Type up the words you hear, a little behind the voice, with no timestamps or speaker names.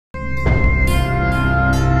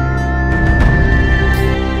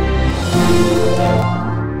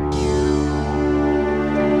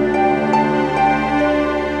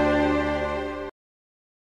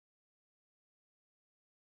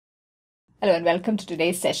Hello and welcome to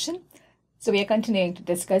today's session. So we are continuing to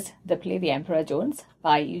discuss the play The Emperor Jones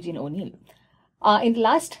by Eugene O'Neill. In the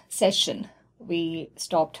last session, we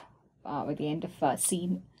stopped with the end of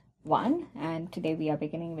scene 1, and today we are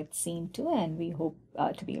beginning with scene 2, and we hope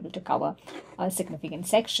to be able to cover a significant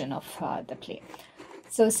section of the play.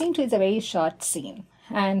 So scene 2 is a very short scene,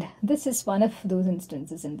 and this is one of those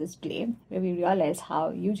instances in this play where we realize how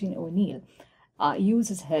Eugene O'Neill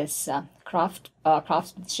uses his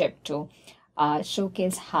craftsmanship to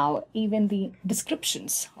showcase how even the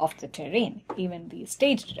descriptions of the terrain, even the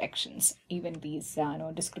stage directions, even these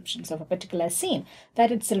descriptions of a particular scene,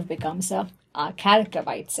 that itself becomes a character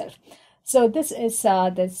by itself. So this is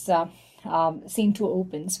scene 2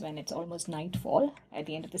 opens when it's almost nightfall. At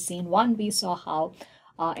the end of the scene 1, we saw how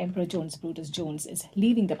Emperor Jones, Brutus Jones, is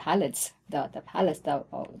leaving the palace, the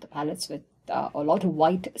palace with a lot of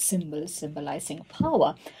white symbols symbolizing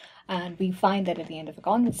power. And we find that at the end of a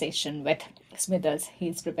conversation with Smithers,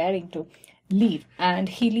 he's preparing to leave, and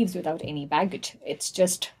he leaves without any baggage. It's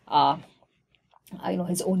just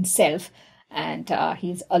his own self, and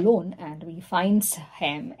he's alone, and we find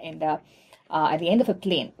him in at the end of a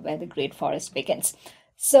plain where the great forest begins.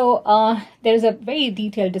 So there's a very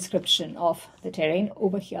detailed description of the terrain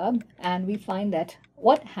over here, and we find that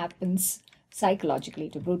what happens psychologically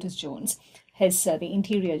to Brutus Jones, the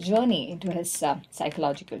interior journey into his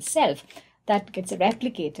psychological self, that gets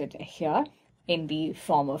replicated here in the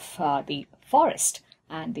form of the forest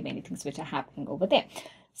and the many things which are happening over there.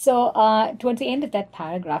 So towards the end of that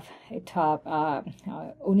paragraph,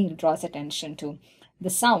 O'Neill draws attention to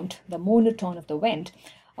the sound, the monotone of the wind,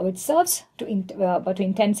 which serves to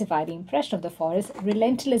intensify the impression of the forest's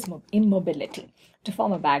relentless immobility, to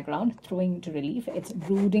form a background, throwing into relief its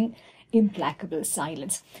brooding, implacable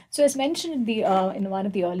silence. So as mentioned in one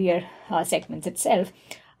of the earlier segments itself,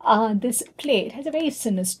 this play, it has a very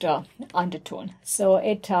sinister undertone. So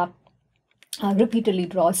it repeatedly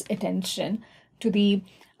draws attention to the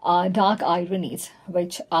dark ironies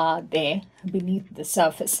which are there beneath the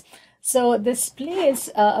surface. So this play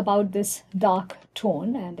is about this dark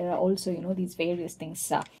tone, and there are also these various things.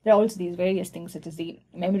 There are also these various things such as the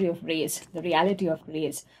memory of race, the reality of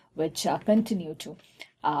race, which continue to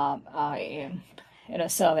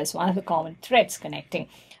serve as one of the common threads connecting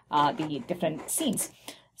the different scenes.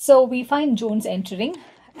 So we find Jones entering,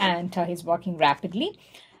 and he's walking rapidly,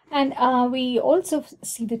 and we also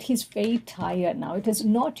see that he's very tired now. It is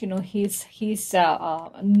not, he's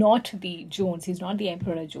not the Jones, he's not the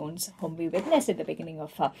Emperor Jones whom we witnessed at the beginning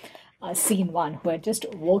of scene 1, who had just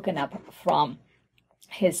woken up from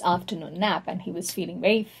his afternoon nap, and he was feeling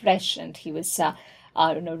very fresh, and he was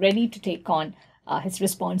ready to take on his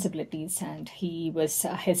responsibilities, and he was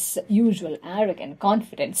his usual arrogant,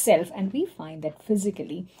 confident self. And we find that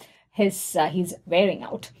physically he's wearing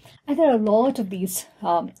out, and there are a lot of these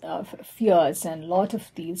fears and a lot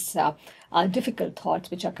of these difficult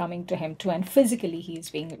thoughts which are coming to him too, and physically he's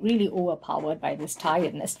being really overpowered by this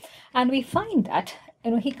tiredness. And we find that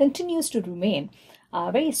he continues to remain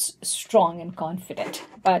very strong and confident,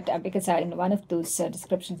 but because in one of those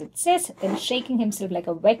descriptions it says that he's shaking himself like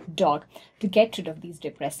a wet dog to get rid of these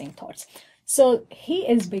depressing thoughts. So he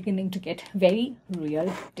is beginning to get very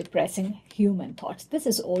real, depressing human thoughts. This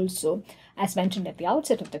is also, as mentioned at the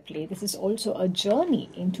outset of the play, this is also a journey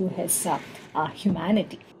into his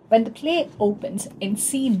humanity. When the play opens in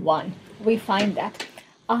scene 1, we find that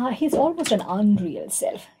he's almost an unreal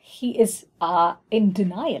self. He is in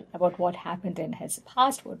denial about what happened in his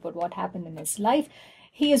past, about what happened in his life.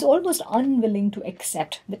 He is almost unwilling to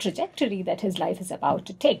accept the trajectory that his life is about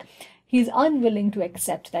to take. He's unwilling to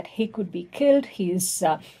accept that he could be killed. He does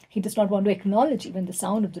not want to acknowledge even the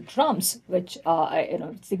sound of the drums, which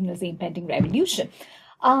signals the impending revolution.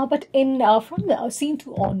 But from the scene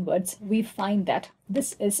 2 onwards, we find that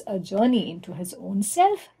this is a journey into his own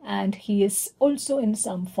self, and he is also in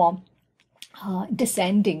some form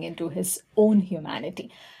descending into his own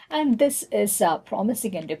humanity. And this is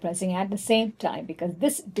promising and depressing at the same time, because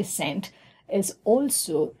this descent is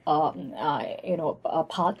also a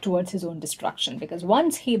path towards his own destruction, because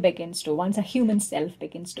once a human self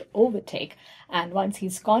begins to overtake, and once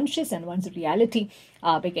he's conscious, and once reality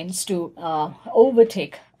begins to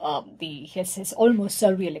overtake his almost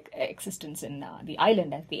surreal existence in the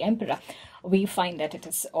island as the emperor, we find that it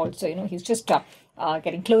is also, he's just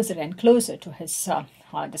getting closer and closer to his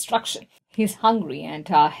destruction. He's hungry, and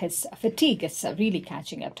his fatigue is really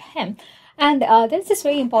catching up to him. And there's this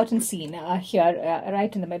very important scene here,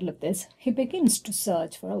 right in the middle of this. He begins to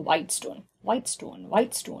search for a white stone. White stone,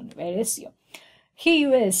 white stone, where is you? here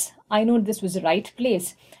you is. I know this was the right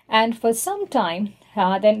place. And for some time,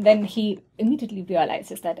 then he immediately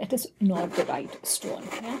realizes that it is not the right stone.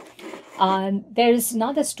 Yeah? And there is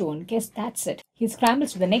another stone. Guess that's it. He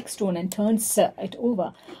scrambles to the next stone and turns it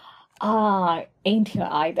over. Ain't here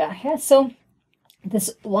either. Yeah? So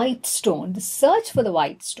this white stone, the search for the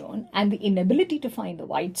white stone and the inability to find the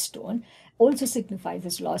white stone also signifies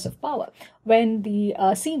this loss of power. When the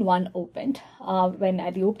scene 1 opened, when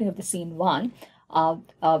at the opening of the scene 1,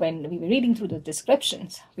 when we were reading through the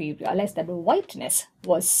descriptions, we realized that the whiteness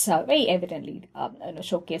was very evidently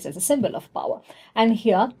showcased as a symbol of power. And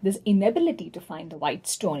here, this inability to find the white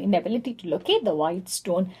stone, inability to locate the white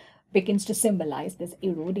stone, begins to symbolize this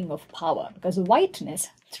eroding of power, because whiteness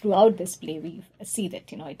throughout this play we see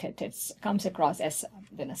that it comes across as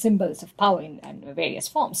symbols of power in various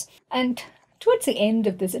forms. And towards the end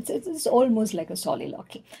of this, it's almost like a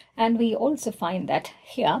soliloquy, and we also find that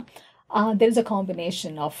here there is a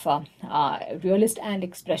combination of realist and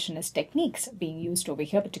expressionist techniques being used over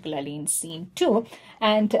here, particularly in scene 2.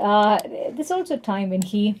 And there's also a time when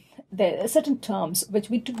there are certain terms which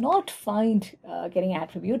we do not find getting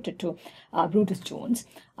attributed to Brutus Jones.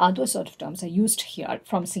 Those sort of terms are used here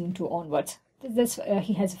from scene 2 onwards.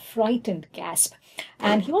 He has a frightened gasp.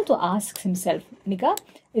 And he also asks himself, "Nigga,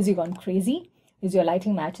 is you gone crazy? Is your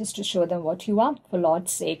lighting matches to show them what you are? For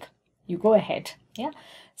Lord's sake, you go ahead." Yeah.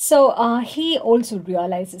 So he also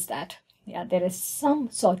realizes that there is some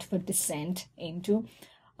sort of a descent into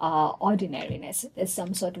ordinariness. There's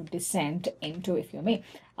some sort of descent into, if you may,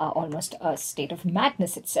 almost a state of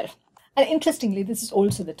madness itself. And interestingly, this is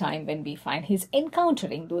also the time when we find he's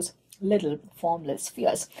encountering those little formless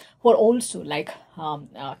spheres, who are also like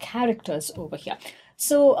characters over here.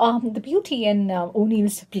 So the beauty in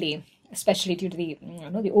O'Neill's play, especially due to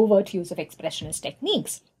the overt use of expressionist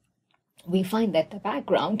techniques, we find that the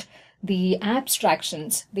background, the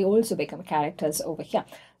abstractions, they also become characters over here.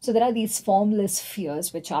 So there are these formless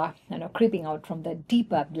spheres which are creeping out from the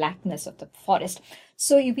deeper blackness of the forest.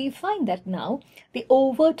 So we find that now the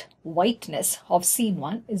overt whiteness of scene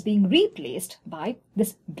 1 is being replaced by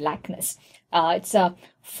this blackness. It's a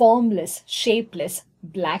formless, shapeless,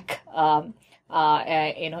 black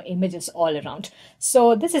images all around.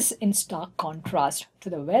 So this is in stark contrast to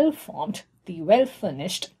the well-formed, the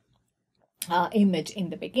well-finished image in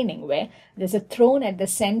the beginning, where there's a throne at the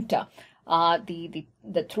center.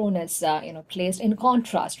 The throne is placed in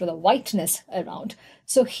contrast to the whiteness around.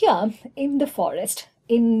 So here in the forest,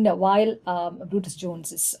 while Brutus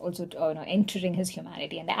Jones is also entering his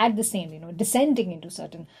humanity, and at the same descending into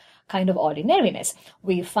certain kind of ordinariness,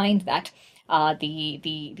 we find that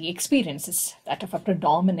the experience is that of a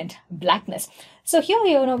predominant blackness. So here,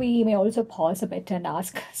 we may also pause a bit and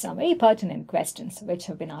ask some very pertinent questions, which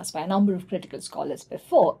have been asked by a number of critical scholars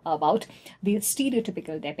before, about the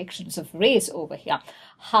stereotypical depictions of race over here.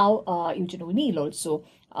 How Eugene O'Neill also,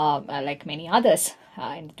 like many others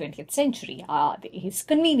in the 20th century, is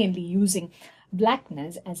conveniently using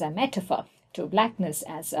blackness as a metaphor, to blackness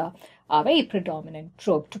as a very predominant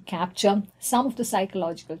trope to capture some of the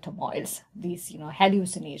psychological turmoils, these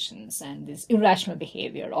hallucinations and this irrational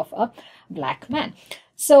behavior of a black man.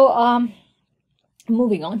 So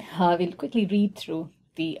moving on, we'll quickly read through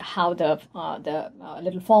how the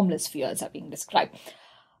little formless spheres are being described.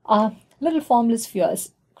 Little formless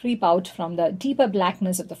spheres creep out from the deeper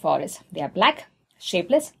blackness of the forest. They are black,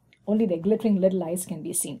 shapeless, only their glittering little eyes can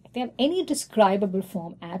be seen. If they have any describable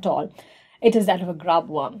form at all, it is that of a grub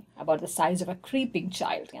worm, about the size of a creeping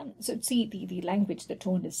child. Yeah? So see, the language, the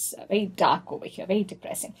tone is very dark over here, very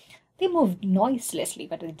depressing. They move noiselessly,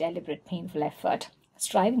 but with deliberate, painful effort,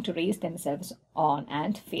 striving to raise themselves on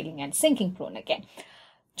and failing and sinking prone again.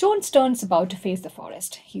 Jones turns about to face the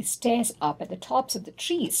forest. He stares up at the tops of the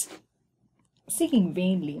trees, seeking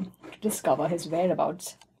vainly to discover his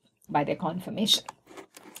whereabouts by their confirmation.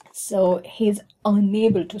 So he's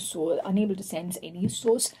unable to sense any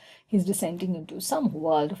source. He's descending into some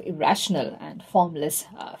world of irrational and formless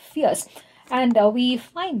fears. And we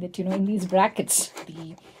find that, in these brackets,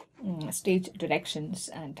 the stage directions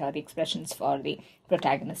and the expressions for the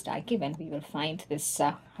protagonist are given. We will find this,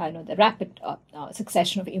 the rapid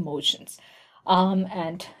succession of emotions.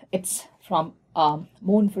 And it's from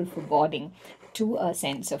mournful foreboding to a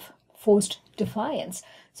sense of forced defiance.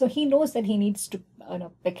 So he knows that he needs to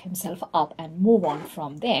pick himself up and move on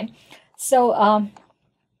from there. So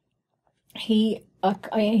he's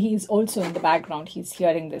also in the background. He's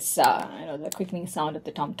hearing this, the quickening sound of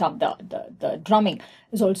the tom-tom. The drumming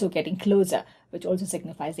is also getting closer, which also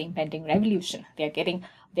signifies the impending revolution.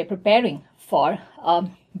 They're preparing for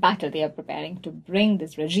battle. They are preparing to bring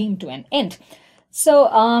this regime to an end.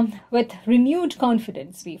 So with renewed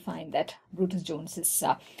confidence, we find that Brutus Jones is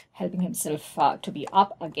helping himself to be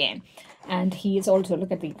up again. And he is also,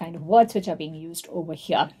 look at the kind of words which are being used over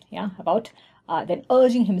here, yeah, about then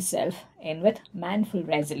urging himself in with manful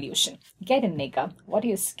resolution. Get in, nigger. What are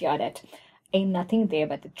you scared at? Ain't nothing there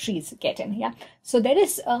but the trees. Get in, yeah. So there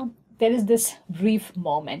is this brief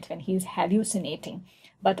moment when he is hallucinating,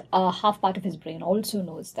 but half part of his brain also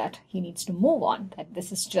knows that he needs to move on, that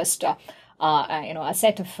this is just a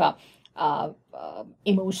set of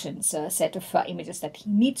emotions, a set of images that he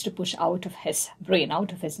needs to push out of his brain,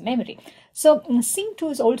 out of his memory. So scene 2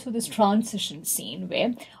 is also this transition scene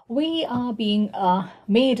where we are being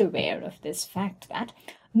made aware of this fact that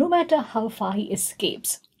no matter how far he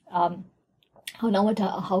escapes, no matter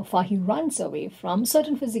how far he runs away from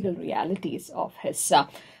certain physical realities of his,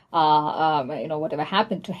 whatever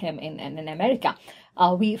happened to him in America,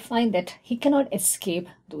 we find that he cannot escape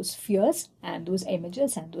those fears and those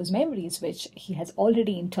images and those memories which he has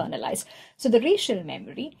already internalized. So the racial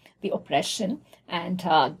memory, the oppression, and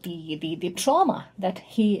the trauma that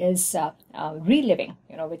he is reliving,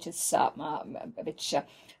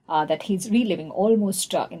 that he's reliving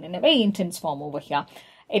almost in a very intense form over here.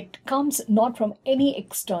 It comes not from any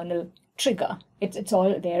external trigger. It's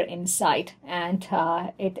all there inside, and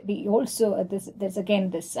there's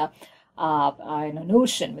again this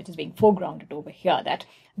notion which is being foregrounded over here, that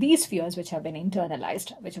these fears which have been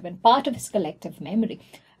internalized, which have been part of his collective memory,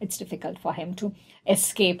 it's difficult for him to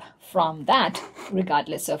escape from that,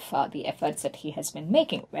 regardless of the efforts that he has been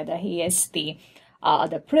making, whether he is the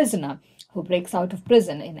prisoner who breaks out of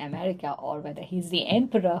prison in America, or whether he's the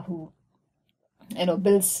emperor who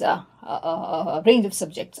builds a range of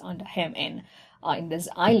subjects under him in this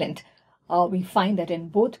island. We find that in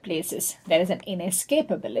both places there is an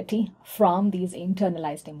inescapability from these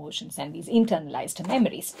internalized emotions and these internalized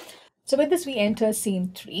memories. So with this, we enter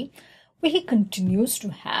scene 3, where he continues to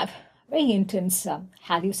have very intense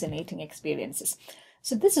hallucinating experiences.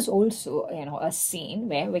 So this is also a scene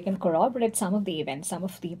where we can corroborate some of the events, some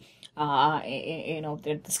of the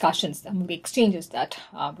the discussions, some of the exchanges that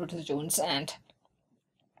Brutus Jones and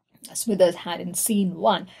Smithers had in scene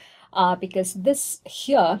 1, because this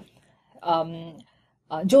here,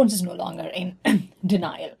 Jones is no longer in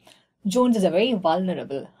denial. Jones is a very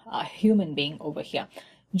vulnerable human being over here.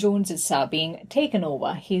 Jones is being taken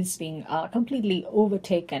over. He's being completely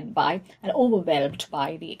overtaken by and overwhelmed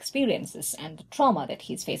by the experiences and the trauma that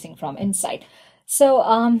he's facing from inside. So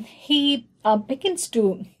he begins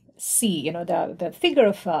to see, the figure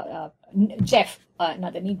of Jeff,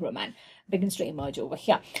 another Negro man, begins to emerge over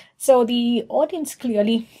here. So the audience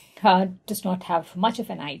clearly does not have much of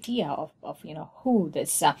an idea of who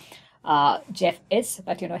this Jeff is,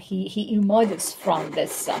 but he emerges from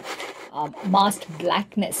this masked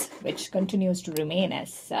blackness, which continues to remain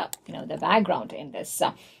as the background in this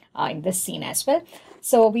scene as well.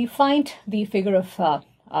 So we find the figure of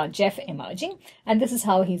Jeff emerging, and this is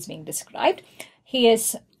how he's being described. He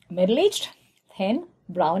is middle-aged, thin,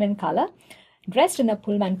 brown in color, dressed in a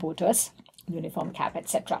Pullman porter's uniform, cap,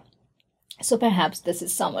 etc. So perhaps this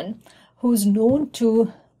is someone who's known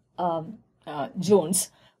to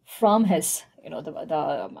Jones from his,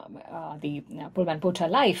 the Pullman porter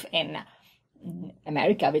life in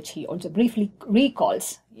America, which he also briefly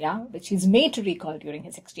recalls, which he's made to recall during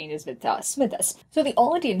his exchanges with Smithers. So the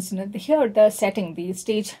audience, here the setting, the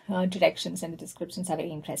stage directions and the descriptions are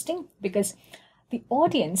very interesting, because the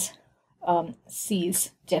audience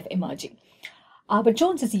sees Jeff emerging. But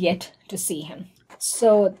Jones is yet to see him.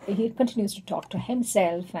 So he continues to talk to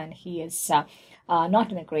himself, and he is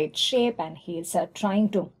not in a great shape, and he is trying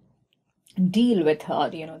to deal with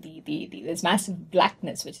this massive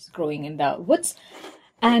blackness which is growing in the woods.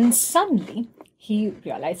 And suddenly he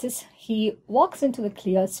realizes, he walks into the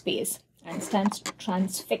clear space and stands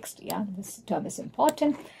transfixed. This term is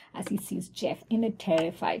important, as he sees Jeff in a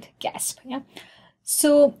terrified gasp.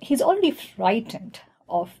 So he's already frightened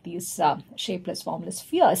of these shapeless, formless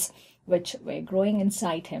fears which were growing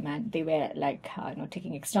inside him, and they were like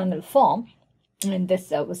taking external form. And this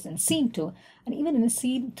was in scene 2, and even in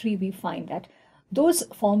scene 3 we find that those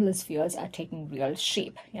formless fears are taking real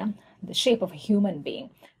shape, the shape of a human being.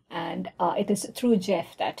 And it is through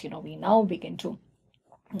Jeff that we now begin to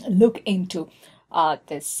look into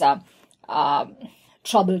this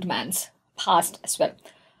troubled man's past as well.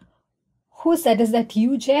 Who's that? Is that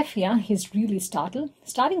you, Jeff? He's really startled,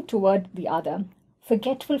 starting toward the other,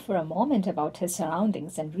 forgetful for a moment about his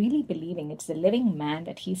surroundings and really believing it's the living man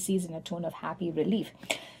that he sees in a tone of happy relief.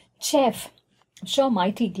 Jeff, I'm sure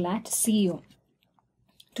mighty glad to see you.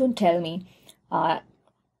 Don't tell me.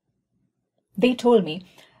 They told me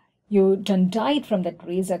You done died from that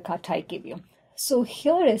razor cut I gave you. So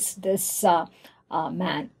here is this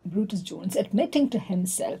man, Brutus Jones, admitting to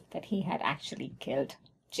himself that he had actually killed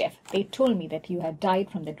Jeff. They told me that you had died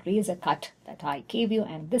from that razor cut that I gave you,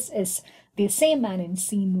 and this is the same man in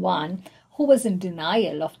scene 1 who was in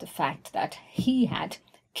denial of the fact that he had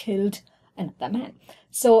killed another man.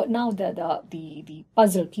 So now the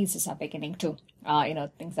puzzle pieces are beginning to,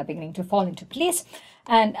 things are beginning to fall into place,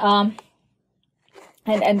 and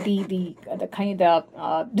the kind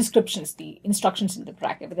of descriptions, the instructions in the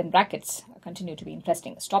within brackets continue to be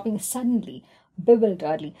interesting, stopping suddenly,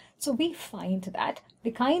 bewilderedly. So we find that the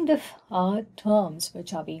kind of terms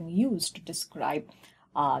which are being used to describe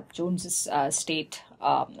Jones's state,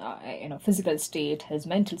 physical state, his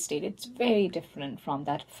mental state, it's very different from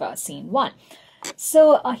that first scene 1.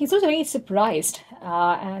 So he's also very surprised,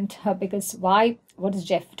 because what is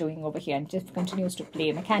Jeff doing over here? And Jeff continues to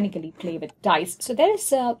mechanically play with dice. So there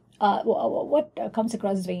is what comes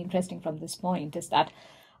across as very interesting from this point is that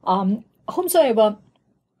whomsoever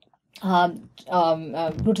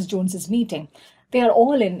Brutus Jones is meeting, they are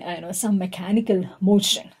all in some mechanical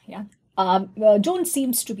motion. Yeah, Jones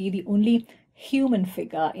seems to be the only human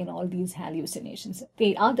figure in all these hallucinations.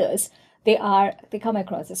 The others, they come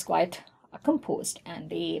across as quite composed, and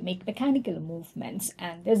they make mechanical movements,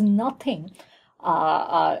 and there's nothing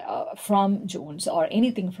from Jones or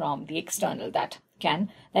anything from the external that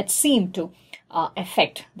seem to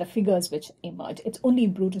affect the figures which emerge. It's only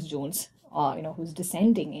Brutus Jones, who's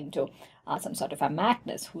descending into some sort of a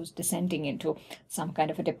madness, who's descending into some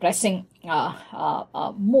kind of a depressing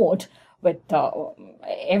mode with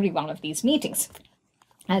every one of these meetings,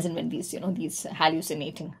 as and when these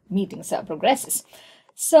hallucinating meetings progresses.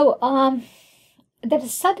 So there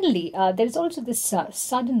is also this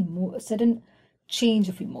sudden change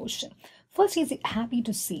of emotion. First, he's happy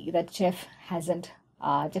to see that Jeff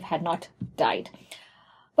had not died,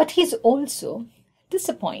 but he's also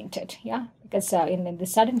disappointed. Yeah, because in the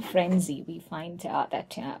sudden frenzy, we find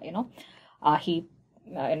that he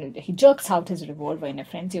jerks out his revolver in a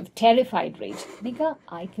frenzy of terrified rage. Nigga,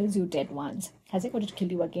 I kills you dead once. Has I got to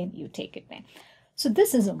kill you again? You take it, man. So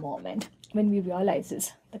this is a moment when we realize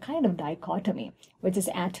the kind of dichotomy which is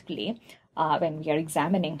at play when we are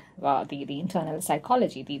examining the internal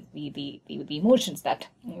psychology, the emotions that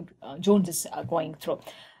Jones is going through.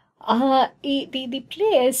 The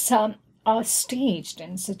plays are staged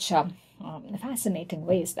in such fascinating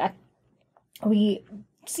ways that we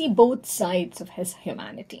see both sides of his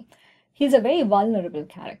humanity. He's a very vulnerable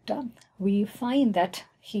character. We find that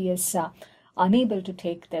he is unable to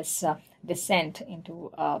take this descent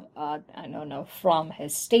into from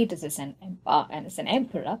his status as an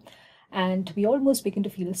emperor, and we almost begin to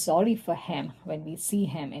feel sorry for him when we see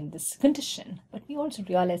him in this condition. But we also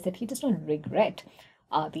realize that he does not regret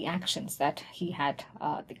the actions that he had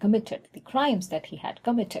committed, the crimes that he had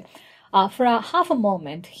committed. For half a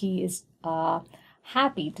moment, he is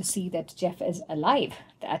happy to see that Jeff is alive.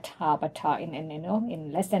 But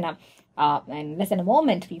in less than a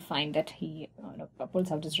moment, we find that he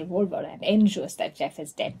pulls out his revolver and ensures that Jeff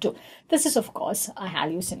is dead too. This is, of course, a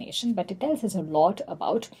hallucination, but it tells us a lot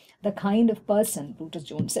about the kind of person Brutus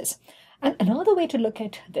Jones is. And another way to look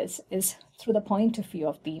at this is through the point of view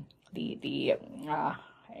of the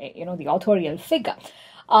authorial figure.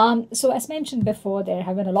 So as mentioned before, there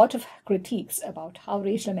have been a lot of critiques about how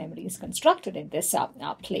racial memory is constructed in this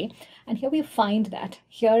play. And here we find that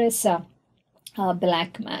here is a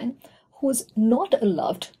black man who's not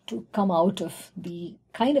allowed to come out of the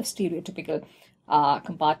kind of stereotypical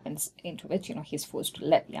compartments into which he's forced to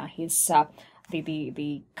live. Yeah, his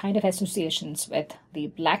the kind of associations with the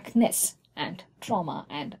blackness and trauma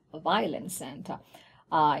and violence and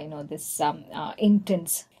this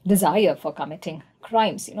intense desire for committing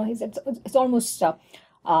crimes. It's almost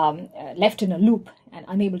left in a loop and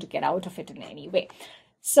unable to get out of it in any way.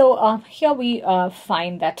 So here we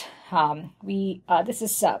find that this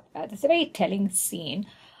is a very telling scene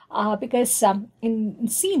because in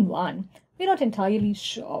scene 1 we're not entirely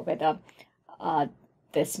sure whether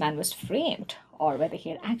this man was framed or whether he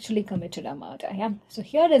had actually committed a murder. Yeah? So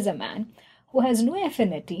here is a man who has no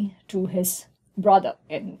affinity to his brother,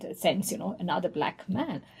 in the sense, another black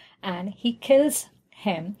man, and he kills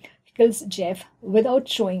Jeff without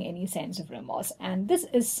showing any sense of remorse. And this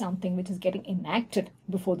is something which is getting enacted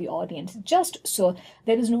before the audience, just so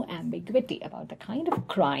there is no ambiguity about the kind of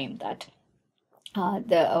crime that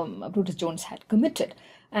Brutus Jones had committed.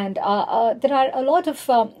 And there are a lot of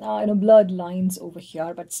blurred lines over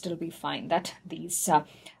here, but still we find that these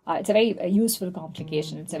it's a very useful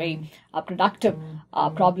complication. It's a very productive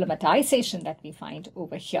problematization that we find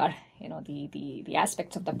over here. The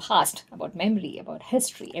aspects of the past, about memory, about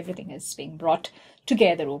history, everything is being brought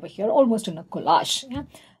together over here, almost in a collage. Yeah?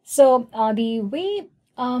 So the way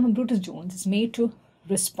Brutus Jones is made to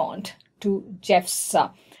respond to Jeff's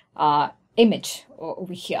image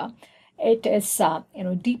over here, it is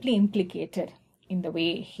deeply implicated in the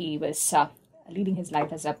way he was leading his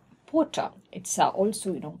life as a porter. It's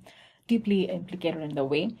also deeply implicated in the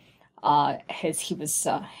way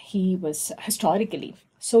he was historically,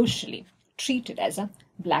 socially treated as a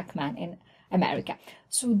black man in America.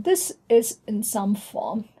 So this is in some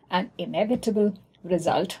form an inevitable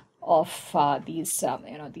result of these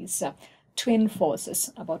twin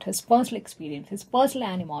forces about his personal experience, his personal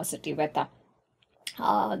animosity with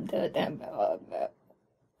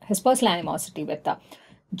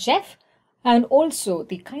Jeff, and also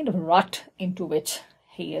the kind of rut into which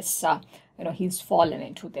he is, he's fallen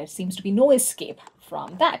into. There seems to be no escape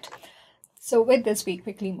from that. So with this, we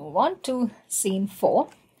quickly move on to scene 4,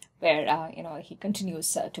 where he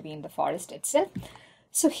continues to be in the forest itself.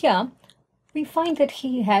 So here we find that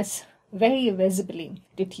he has very visibly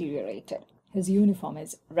deteriorated. His uniform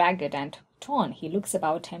is ragged and torn. He looks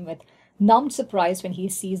about him with numbed surprise when he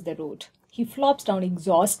sees the road. He flops down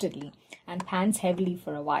exhaustedly and pants heavily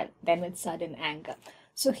for a while, then with sudden anger.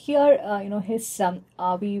 So here,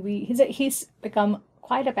 he's become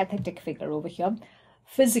quite a pathetic figure over here.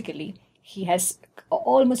 Physically, he has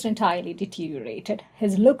almost entirely deteriorated.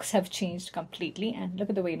 His looks have changed completely, and look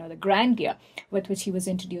at the way, the grandeur with which he was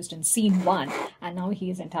introduced in scene 1, and now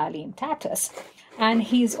he is entirely in tatters. And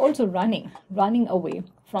he is also running away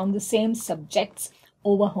from the same subjects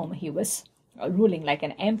over whom he was ruling like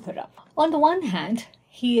an emperor. On the one hand,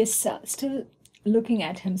 he is still looking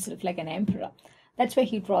at himself like an emperor. That's where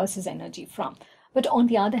he draws his energy from. But on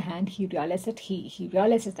the other hand, he realizes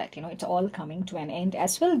that it's all coming to an end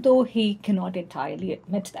as well, though he cannot entirely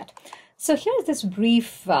admit that. So here's this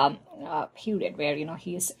brief period where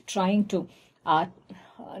he is trying to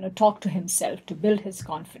talk to himself to build his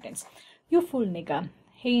confidence. You fool nigger,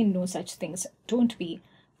 ain't no such things. Don't be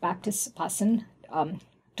Baptist parson.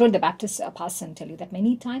 Don't the Baptist parson tell you that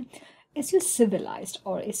many times? Is you civilized,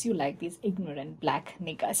 or is you like these ignorant black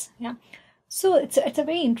niggers? Yeah. So it's a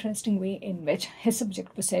very interesting way in which his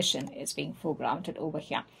subject possession is being foregrounded over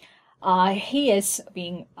here. He is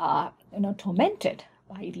being tormented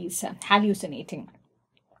by these hallucinating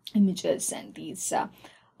images and these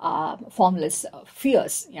formless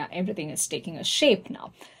fears. Yeah, everything is taking a shape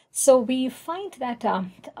now. So we find that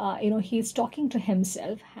he's talking to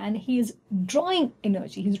himself, and he is drawing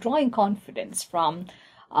energy, he's drawing confidence from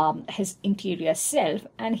his interior self,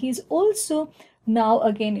 and he's also now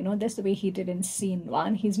again, that's the way he did in scene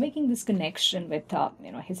 1. He's making this connection with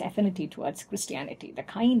his affinity towards Christianity, the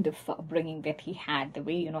kind of upbringing that he had, the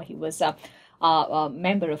way he was a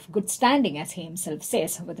member of good standing, as he himself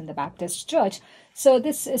says, within the Baptist Church. So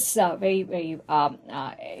this is very, very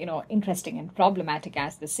interesting and problematic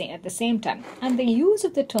at the same time. And the use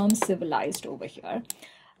of the term civilized over here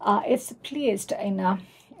is placed in a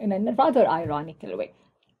rather ironical way.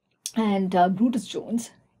 And Brutus Jones,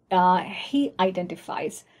 he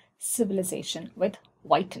identifies civilization with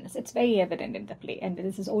whiteness. It's very evident in the play, and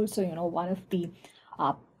this is also one of the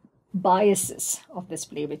biases of this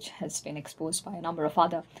play, which has been exposed by a number of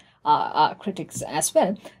other critics as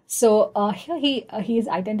well. So here he is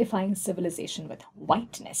identifying civilization with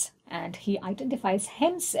whiteness, and he identifies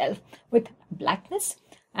himself with blackness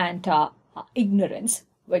and ignorance,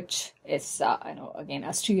 which is again a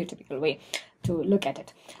stereotypical way to look at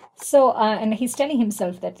it. So, and he's telling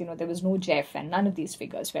himself that, there was no Jeff, and none of these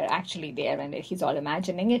figures were actually there, and he's all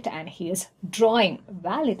imagining it, and he is drawing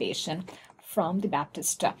validation from the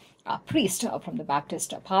Baptist priest, from the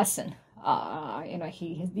Baptist parson.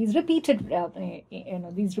 These repeated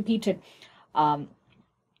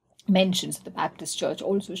mentions of the Baptist church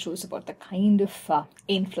also shows about the kind of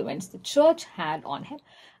influence the church had on him.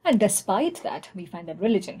 And despite that, we find that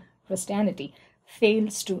religion, Christianity,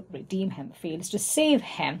 fails to redeem him, fails to save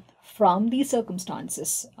him from the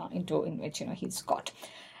circumstances in which he's caught.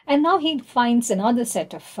 And now he finds another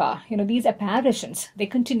set of these apparitions. They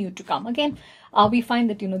continue to come again. We find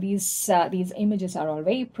that these images are all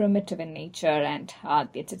very primitive in nature, and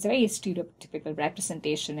it's a very stereotypical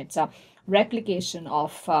representation. It's a replication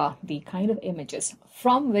of the kind of images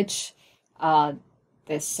from which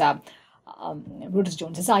this Brutus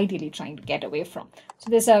Jones is ideally trying to get away from. So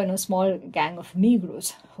there's a small gang of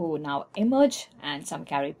Negroes who now emerge, and some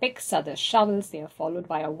carry picks, others shovels. They are followed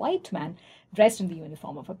by a white man dressed in the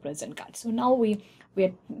uniform of a prison guard. So now we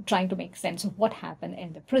are trying to make sense of what happened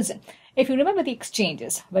in the prison. If you remember the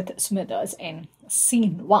exchanges with Smithers in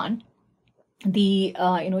scene 1,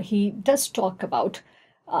 he does talk about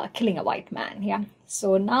killing a white man. Yeah.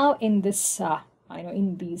 So now in this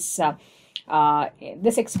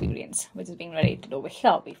this experience which is being narrated over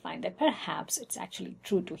here, we find that perhaps it's actually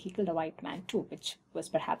true too. He killed a white man too, which was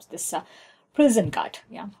perhaps this prison guard,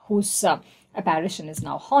 yeah, whose apparition is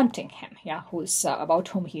now haunting him, yeah, who's about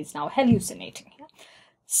whom he is now hallucinating. Yeah?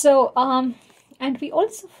 So and we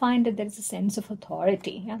also find that there is a sense of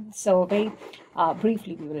authority. Yeah. So very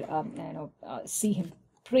briefly we will see him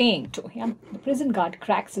praying to him. The prison guard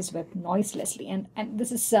cracks his whip noiselessly, and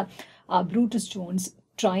this is Brutus Jones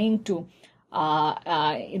trying to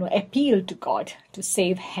appeal to God to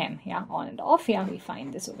save him. Yeah, on and off. Yeah, we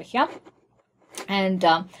find this over here. And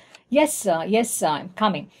yes, sir, I'm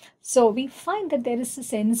coming. So we find that there is a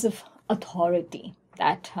sense of authority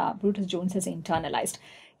that Brutus Jones has internalized.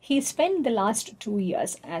 He spent the last 2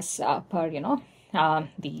 years, as per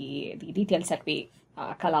the details that we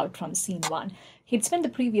cull out from scene 1. He'd spent the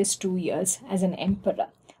previous 2 years as an emperor,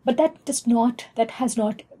 but that has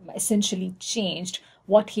not essentially changed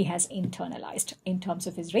what he has internalized in terms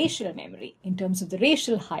of his racial memory, in terms of the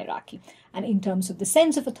racial hierarchy, and in terms of the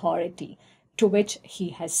sense of authority to which he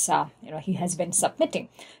has been submitting.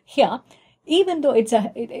 Here, even though it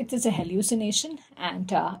is a hallucination,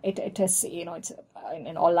 and it is it's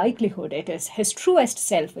in all likelihood it is his truest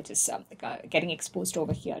self which is getting exposed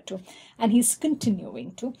over here too, and he's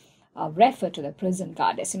continuing to refer to the prison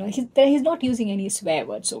goddess. He's not using any swear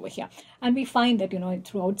words over here, and we find that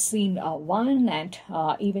throughout scene 1 and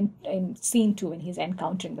even in scene 2 when he's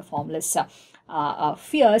encountering the formless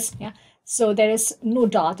fears. Yeah, so there is no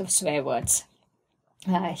dearth of swear words.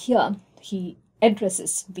 Here he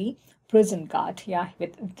addresses the prison guard, yeah,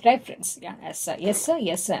 with reference, yeah, as yes sir,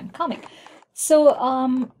 I'm coming. So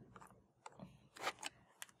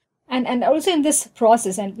and also in this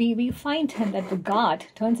process, and we find him that the guard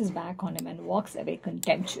turns his back on him and walks away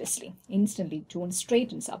contemptuously. Instantly, Jones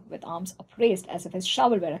straightens up with arms upraised as if his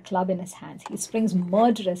shovel were a club in his hands. He springs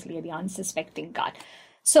murderously at the unsuspecting guard.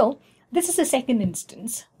 So this is the second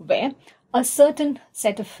instance where a certain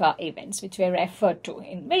set of events which were referred to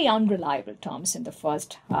in very unreliable terms in the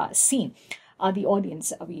first scene. The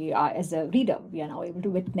audience, as the reader, we are now able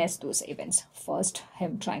to witness those events. First,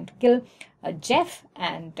 him trying to kill Jeff,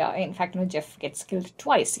 and in fact, Jeff gets killed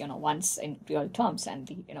twice. Once in real terms, and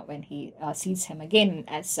when he sees him again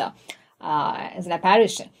as an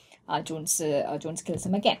apparition, Jones kills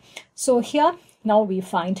him again. So here now we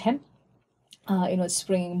find him,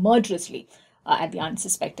 springing murderously at the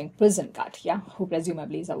unsuspecting prison guard, yeah, who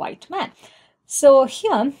presumably is a white man. So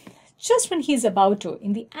here, just when he is about to,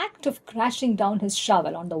 in the act of crashing down his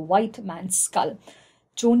shovel on the white man's skull,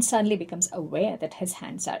 Jones suddenly becomes aware that his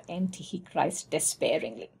hands are empty. He cries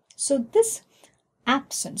despairingly. So this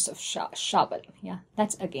absence of shovel, yeah,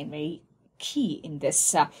 that's again very key in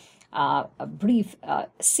this brief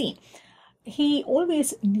scene. He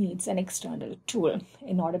always needs an external tool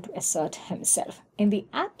in order to assert himself. In the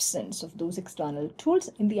absence of those external tools,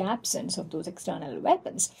 in the absence of those external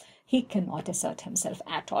weapons, he cannot assert himself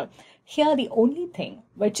at all. Here, the only thing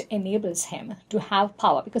which enables him to have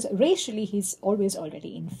power, because racially he's always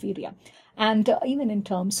already inferior, and even in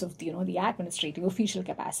terms of the administrative official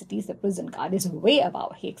capacities, the prison guard is way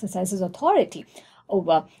above. He exercises authority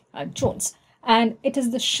over Jones. And it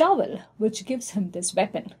is the shovel which gives him this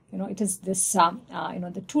weapon. It is this,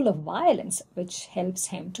 the tool of violence which helps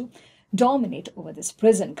him to dominate over this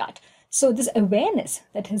prison guard. So this awareness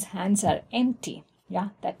that his hands are empty, yeah,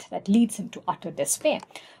 that leads him to utter despair.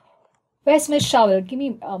 Where's my shovel? Give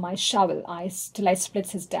me my shovel, till I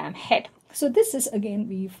splits his damn head. So this is, again,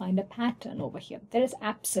 we find a pattern over here. There is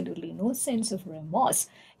absolutely no sense of remorse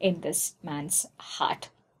in this man's heart.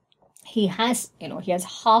 He has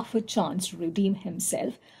half a chance to redeem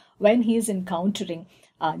himself when he is encountering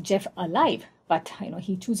Jeff alive, but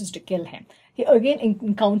he chooses to kill him. He again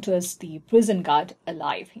encounters the prison guard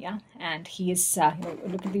alive, yeah, and he is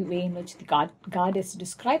look at the way in which the guard is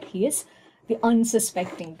described. He is the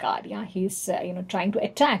unsuspecting guard, yeah. He is trying to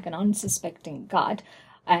attack an unsuspecting guard,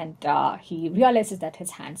 and he realizes that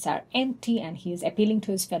his hands are empty, and he is appealing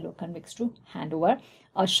to his fellow convicts to hand over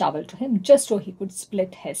a shovel to him just so he could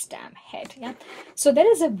split his damn head. Yeah. So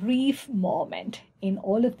there is a brief moment in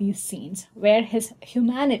all of these scenes where his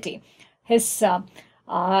humanity, his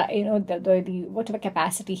the whatever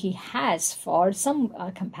capacity he has for some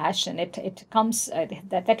compassion, it comes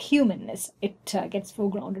that humanness, it gets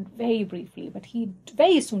foregrounded very briefly, but he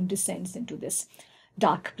very soon descends into this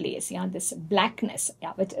dark place, this blackness,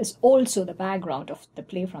 which is also the background of the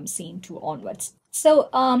play from scene 2 onwards. So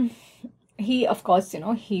he, of course,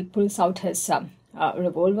 he pulls out his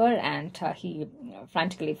revolver, and he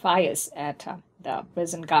frantically fires at the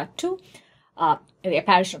prison guard too. The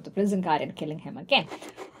apparition of the prison guard, and killing him again.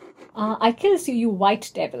 I kills you, you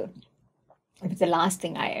white devil. It's the last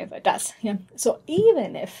thing I ever does. So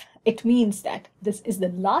even if it means that this is the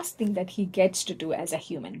last thing that he gets to do as a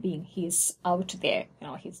human being, he's out there,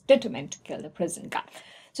 he's determined to kill the prison guard.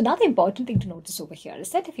 So now the important thing to notice over here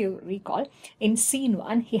is that if you recall, in scene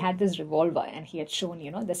 1, he had this revolver, and he had shown,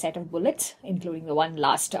 the set of bullets, including the one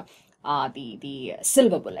last, the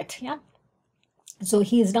silver bullet. So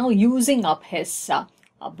he is now using up his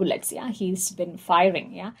bullets. He's been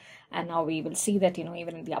firing. And now we will see that,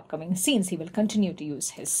 even in the upcoming scenes, he will continue to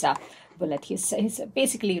use his bullet. He's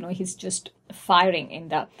basically, he's just firing in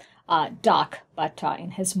the dark, but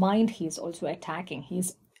in his mind, he's also attacking.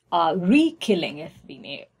 He's re-killing, if we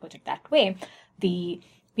may put it that way, the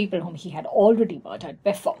people whom he had already murdered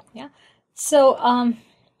before. So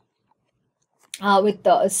with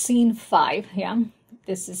the scene 5,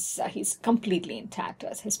 this is he's completely in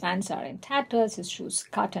tatters. His pants are in tatters, his shoes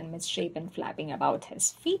cut and misshapen, flapping about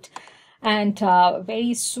his feet. And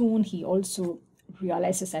very soon he also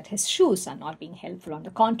realizes that his shoes are not being helpful. On the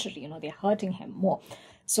contrary, they're hurting him more.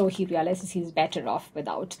 So he realizes he's better off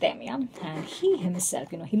without them. And he himself,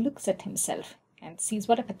 he looks at himself and sees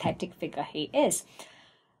what a pathetic figure he is.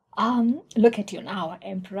 Look at you now,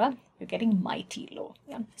 Emperor. You're getting mighty low.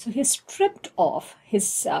 So he's stripped off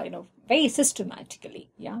his, very systematically,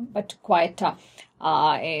 but quite,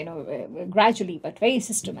 gradually, but very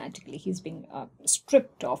systematically, he's being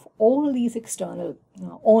stripped of all these external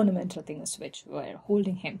ornamental things which were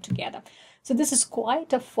holding him together. So this is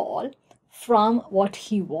quite a fall from what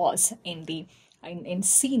he was in the in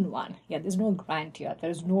scene 1. There's no grandeur.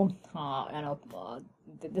 There's no,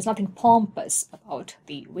 there's nothing pompous about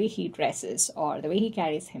the way he dresses or the way he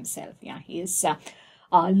carries himself. He is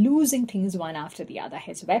losing things one after the other.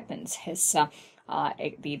 His weapons, his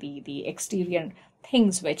the exterior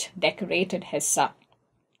things which decorated his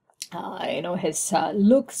his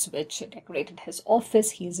looks, which decorated his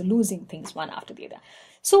office. He is losing things one after the other.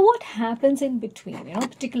 So what happens in between,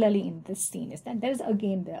 particularly in this scene, is that there's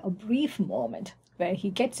again a brief moment where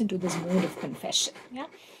he gets into this mood of confession.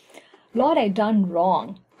 Lord, I done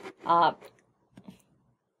wrong.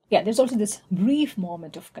 There's also this brief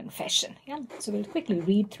moment of confession. So we'll quickly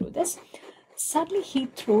read through this. Suddenly he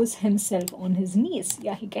throws himself on his knees.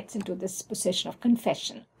 He gets into this position of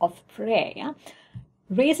confession, of prayer.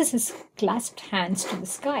 Raises his clasped hands to the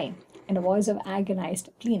sky in a voice of agonized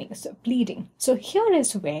pleading. So here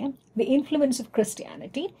is where the influence of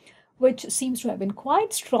Christianity, which seems to have been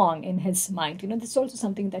quite strong in his mind, this is also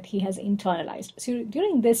something that he has internalized. So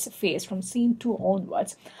during this phase, from scene 2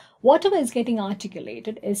 onwards, whatever is getting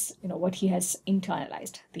articulated is, what he has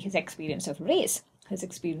internalized. His experience of race, his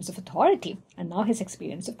experience of authority, and now his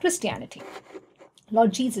experience of Christianity.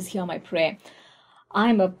 Lord Jesus, hear my prayer.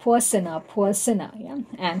 I'm a poor sinner.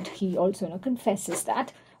 And he also, confesses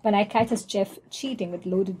that when I catches Jeff cheating with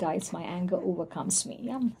loaded dice, my anger overcomes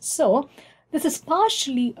me. So this is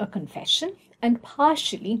partially a confession and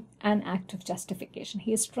partially an act of justification.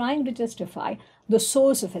 He is trying to justify the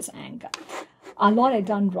source of his anger. Lord, I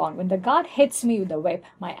done wrong. When the guard hits me with the whip,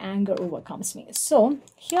 my anger overcomes me. So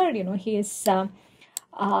here, he is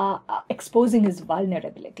exposing his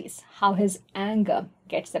vulnerabilities, how his anger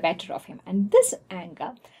gets the better of him. And this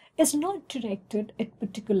anger is not directed at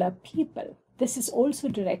particular people. This is also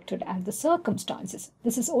directed at the circumstances.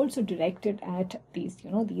 This is also directed at these,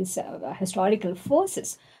 these historical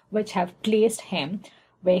forces which have placed him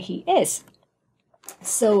where he is.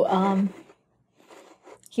 So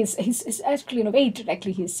he's actually, very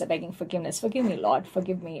directly, he's begging forgiveness. Forgive me, Lord.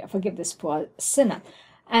 Forgive me. Forgive this poor sinner.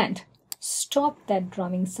 And stop that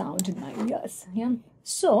drumming sound in my ears.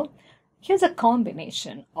 So here's a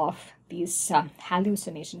combination of these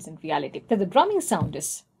hallucinations and reality. Because the drumming sound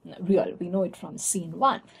is real. We know it from scene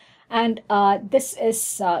 1. And this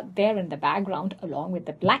is there in the background along with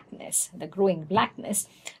the blackness, the growing blackness.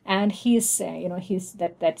 And he's,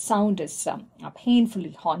 that sound is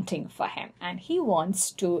painfully haunting for him. And he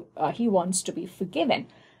wants to be forgiven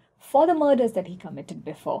for the murders that he committed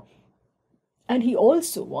before. And he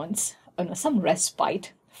also wants some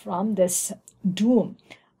respite from this doom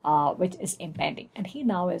which is impending. And he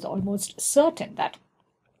now is almost certain that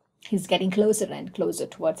he's getting closer and closer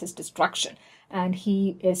towards his destruction, and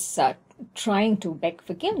he is trying to beg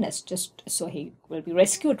forgiveness just so he will be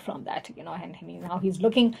rescued from that, and now he's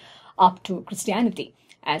looking up to Christianity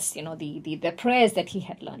as the prayers that he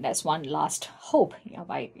had learned as one last hope,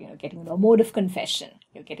 by getting into a mode of confession,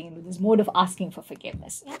 getting into this mode of asking for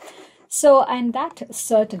forgiveness. Yeah? So, and that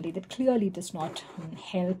clearly does not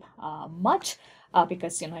help much,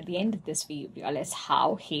 because at the end of this we realize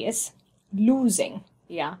how he is losing,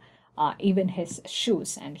 even his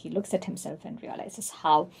shoes, and he looks at himself and realizes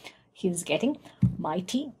how he's getting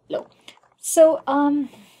mighty low. So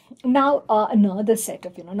now another set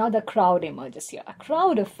of, another crowd emerges here. A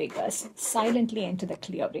crowd of figures silently enter the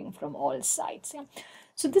clearing from all sides. Yeah?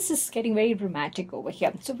 So this is getting very dramatic over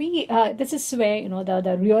here. So this is where,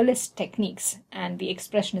 the realist techniques and the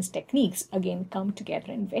expressionist techniques again come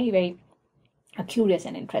together in very, very curious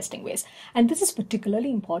and interesting ways. And this is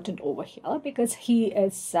particularly important over here because he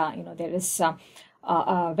is, there is a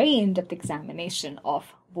very in-depth examination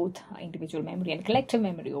of both individual memory and collective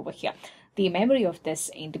memory over here. The memory of this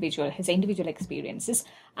individual, his individual experiences,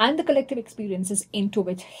 and the collective experiences into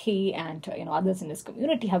which he and others in his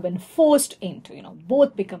community have been forced into,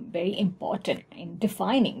 both become very important in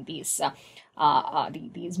defining these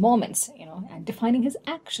moments, and defining his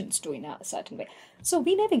actions too in a certain way. So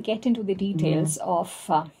we never get into the details of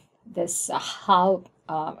this, how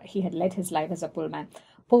he had led his life as a Pullman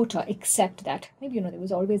porter, except that maybe there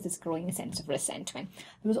was always this growing sense of resentment.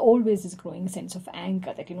 There was always this growing sense of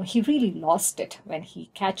anger that he really lost it when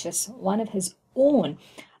he catches one of his own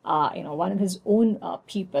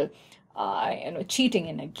people cheating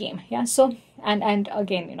in a game. Yeah. So and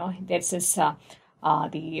again there's this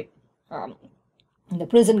the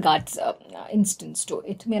prison guard's instance too.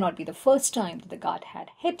 It may not be the first time that the guard had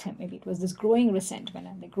hit him. Maybe it was this growing resentment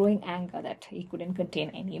and the growing anger that he couldn't contain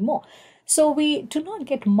anymore. So we do not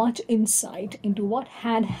get much insight into what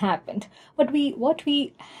had happened, but what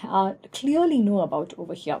we clearly know about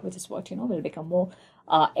over here, which is what will become more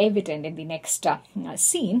evident in the next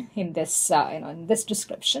scene in this in this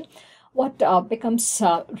description. What becomes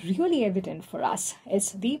really evident for us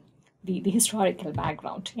is the historical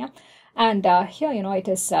background. Yeah. And here, it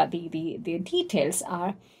is the details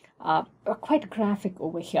are quite graphic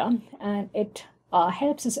over here, and it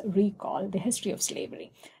helps us recall the history of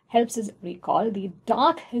slavery, helps us recall the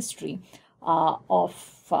dark history of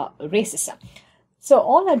racism. So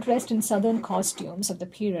all are dressed in Southern costumes of the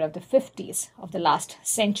period of the 50s of the last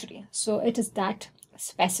century. So it is that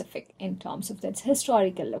specific in terms of its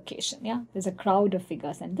historical location. Yeah, there's a crowd of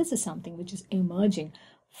figures, and this is something which is emerging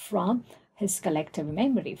from his collective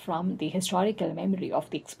memory, from the historical memory of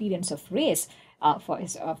the experience of race,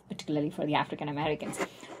 particularly for the African Americans.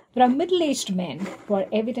 There are middle-aged men who are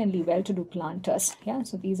evidently well-to-do planters. Yeah,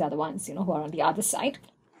 so these are the ones who are on the other side.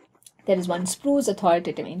 There is one spruce,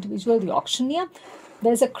 authoritative individual, the auctioneer.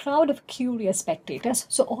 There's a crowd of curious spectators.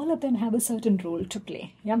 So all of them have a certain role to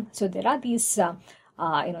play. Yeah, so there are these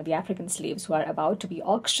the African slaves who are about to be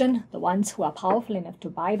auctioned, the ones who are powerful enough to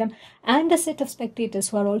buy them, and a set of spectators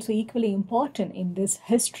who are also equally important in this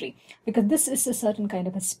history, because this is a certain kind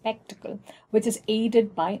of a spectacle which is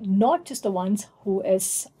aided by not just the ones who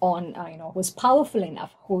is who's powerful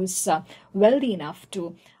enough, who's wealthy enough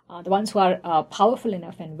to, the ones who are powerful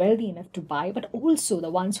enough and wealthy enough to buy, but also the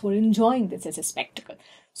ones who are enjoying this as a spectacle.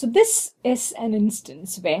 So this is an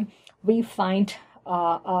instance where we find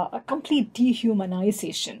a complete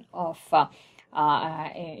dehumanization of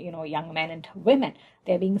young men and women.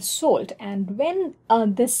 They're being sold, and when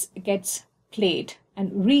this gets played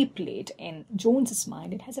and replayed in Jones's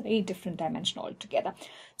mind, it has a very different dimension altogether.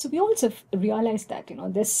 So we also realize that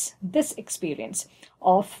this experience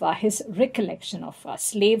of his recollection of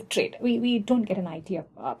slave trade, we don't get an idea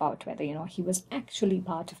about whether he was actually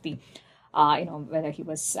part of the whether he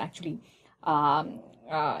was actually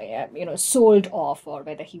sold off, or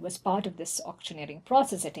whether he was part of this auctioneering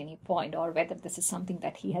process at any point, or whether this is something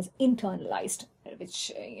that he has internalized,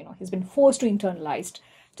 which he's been forced to internalize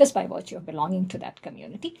just by virtue of belonging to that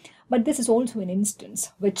community. But this is also an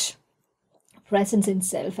instance which presents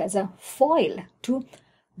itself as a foil to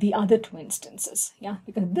the other two instances,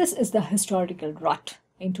 because this is the historical rut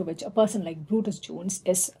into which a person like Brutus Jones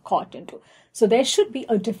is caught into. So there should be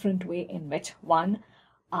a different way in which one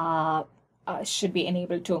should be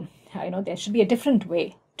enabled to, there should be a different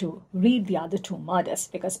way to read the other two murders,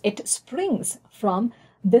 because it springs from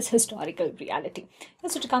this historical reality.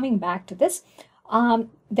 So coming back to this,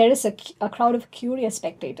 There is a crowd of curious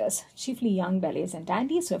spectators, chiefly young belles and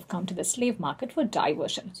dandies who have come to the slave market for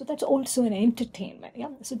diversion. So that's also an entertainment. Yeah.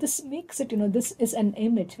 So this makes it, this is an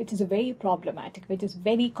image which is very problematic, which is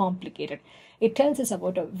very complicated. It tells us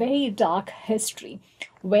about a very dark history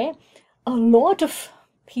where a lot of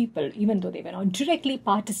people, even though they were not directly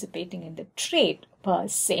participating in the trade per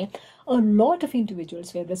se, a lot of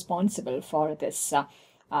individuals were responsible for this,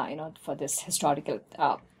 for this historical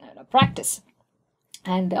practice.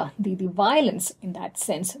 And the violence in that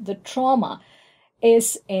sense, the trauma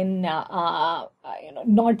is in,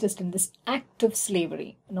 not just in this act of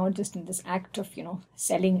slavery, not just in this act of,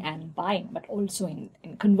 selling and buying, but also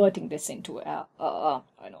in converting this into a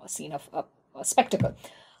scene of a spectacle.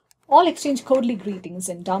 All exchange courtly greetings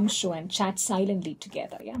in dumb show and chat silently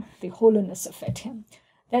together. Yeah, the hollowness of it. Yeah?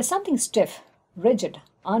 There's something stiff, rigid,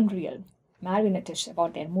 unreal, marionettish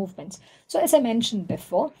about their movements. So as I mentioned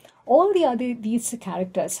before, all these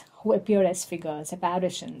characters who appear as figures,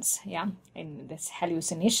 apparitions, yeah, in this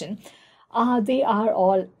hallucination, they are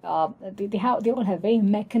all they all have very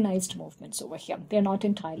mechanized movements over here. They're not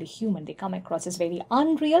entirely human. They come across as very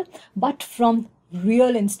unreal, but from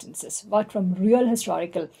real instances, but from real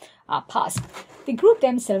historical past. They group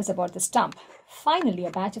themselves about the stump. Finally,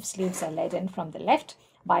 a batch of slaves are led in from the left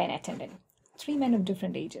by an attendant. 3 men of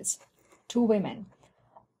different ages, 2 women,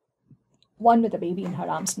 one with a baby in her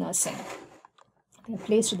arms nursing. They're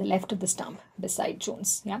placed to the left of the stump beside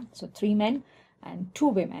Jones. Yeah, so 3 men and 2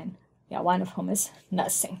 women. Yeah, one of whom is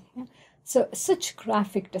nursing. Yeah? So such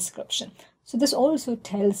graphic description. So this also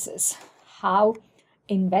tells us how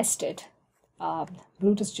invested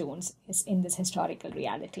Brutus Jones is in this historical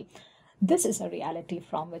reality. This is a reality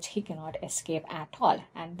from which he cannot escape at all.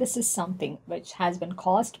 And this is something which has been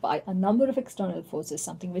caused by a number of external forces,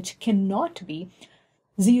 something which cannot be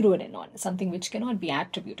zeroed in on, something which cannot be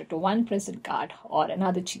attributed to one prison guard or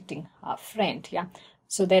another cheating friend. Yeah.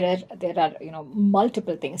 So there are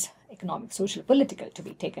multiple things, economic, social, political, to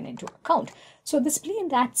be taken into account. So this play in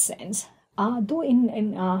that sense, though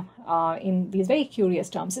in these very curious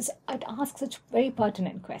terms, it asks such very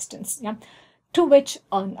pertinent questions, yeah, to which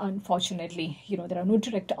unfortunately, there are no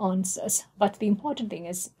direct answers. But the important thing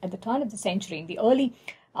is, at the turn of the century, in the early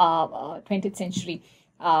 20th century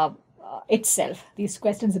itself, these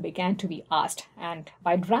questions began to be asked, and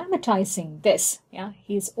by dramatizing this, yeah,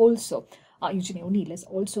 he's also Eugene O'Neill is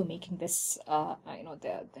also making this,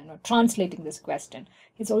 translating this question.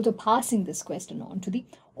 He's also passing this question on to the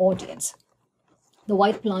audience. The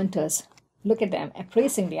white planters, look at them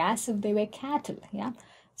appraisingly as if they were cattle. Yeah.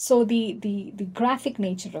 So the graphic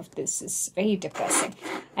nature of this is very depressing,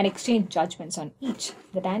 and exchange judgments on each.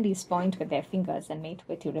 The dandies point with their fingers and make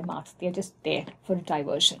witty remarks. They're just there for a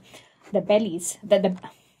diversion. The belles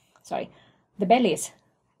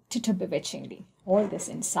titter bewitchingly. All this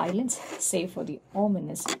in silence, save for the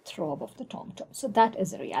ominous throb of the tom-tom. So that is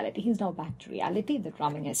the reality. He's now back to reality. The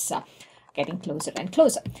drumming is getting closer and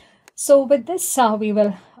closer. So with this, we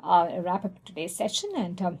will wrap up today's session,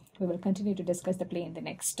 and we will continue to discuss the play in the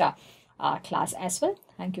next class as well.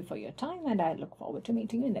 Thank you for your time, and I look forward to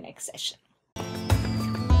meeting you in the next session.